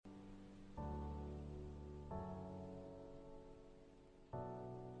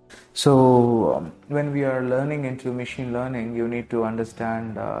So, when we are learning into machine learning, you need to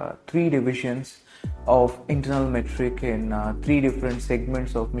understand three divisions of internal metric in three different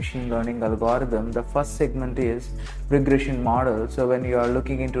segments of machine learning algorithm. The first segment is regression model. So when you are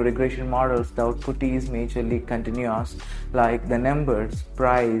looking into regression models, the output is majorly continuous, like the numbers,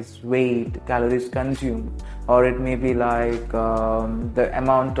 price, weight, calories consumed, or it may be like the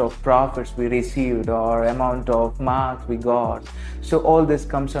amount of profits we received or amount of marks we got. So all this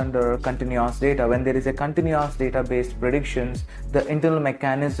comes under continuous data. When there is a continuous data-based predictions, the internal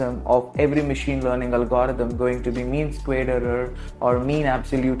mechanism of every machine learning algorithm going to be mean squared error or mean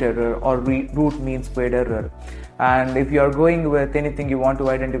absolute error or root mean squared error. And if you are going with anything, you want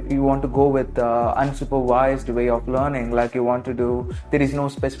to go with unsupervised way of learning, like you want to do, there is no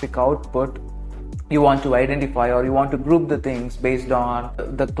specific output. You want to identify or you want to group the things based on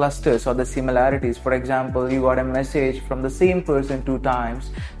the clusters or the similarities. For example, you got a message from the same person 2 times.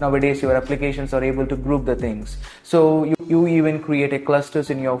 Nowadays, your applications are able to group the things. So you even create a clusters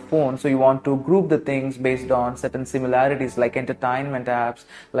in your phone. So you want to group the things based on certain similarities, like entertainment apps,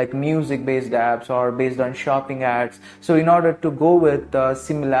 like music-based apps, or based on shopping ads. So in order to go with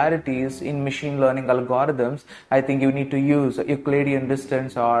similarities in machine learning algorithms, I think you need to use Euclidean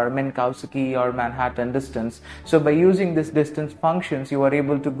distance or Minkowski or Manhattan distance. So by using this distance functions, you are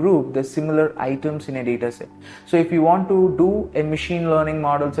able to group the similar items in a data set. So if you want to do a machine learning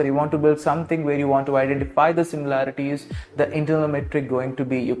model, or you want to build something where you want to identify the similarities, the internal metric going to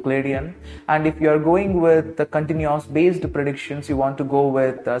be Euclidean. And if you are going with the continuous based predictions, you want to go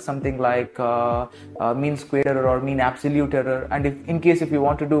with something like mean squared error or mean absolute error. And if you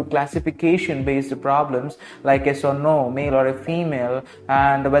want to do classification based problems like yes or no, male or a female,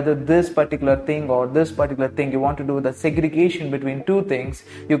 and whether this particular thing or this particular thing, you want to do the segregation between two things,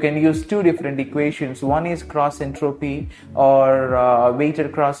 you can use two different equations. One is cross entropy or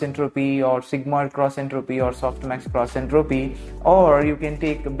weighted cross entropy or sigmoid cross entropy or softmax cross entropy, or you can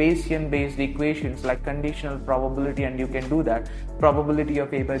take Bayesian based equations like conditional probability, and you can do that probability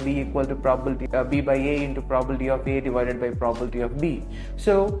of A by B equal to probability B by A into probability of A divided by probability of B.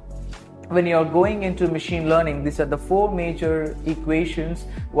 So when you're going into machine learning, these are the 4 major equations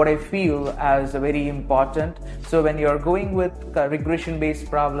what I feel as very important. So when you're going with regression based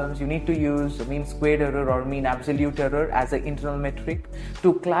problems, you need to use mean squared error or mean absolute error as an internal metric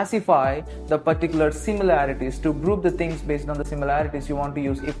to classify the particular similarities. To group the things based on the similarities, you want to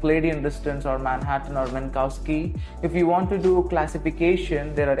use Euclidean distance or Manhattan or Minkowski. If you want to do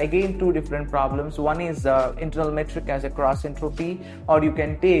classification, there are again 2 different problems. One is internal metric as a cross entropy, or you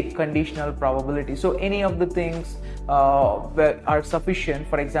can take conditional probability. So any of the things are sufficient.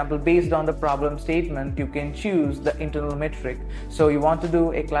 For example, based on the problem statement, you can choose the internal metric. So you want to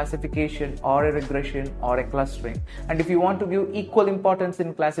do a classification or a regression or a clustering. And if you want to give equal importance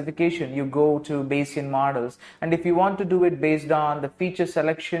in classification, you go to Bayesian models. And if you want to do it based on the feature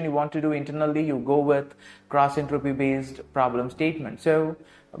selection you want to do internally, you go with cross entropy based problem statement. So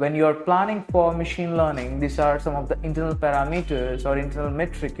when you are planning for machine learning, these are some of the internal parameters or internal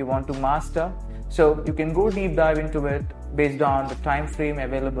metric you want to master. So you can go deep dive into it based on the time frame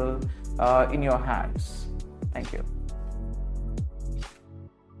available in your hands. Thank you.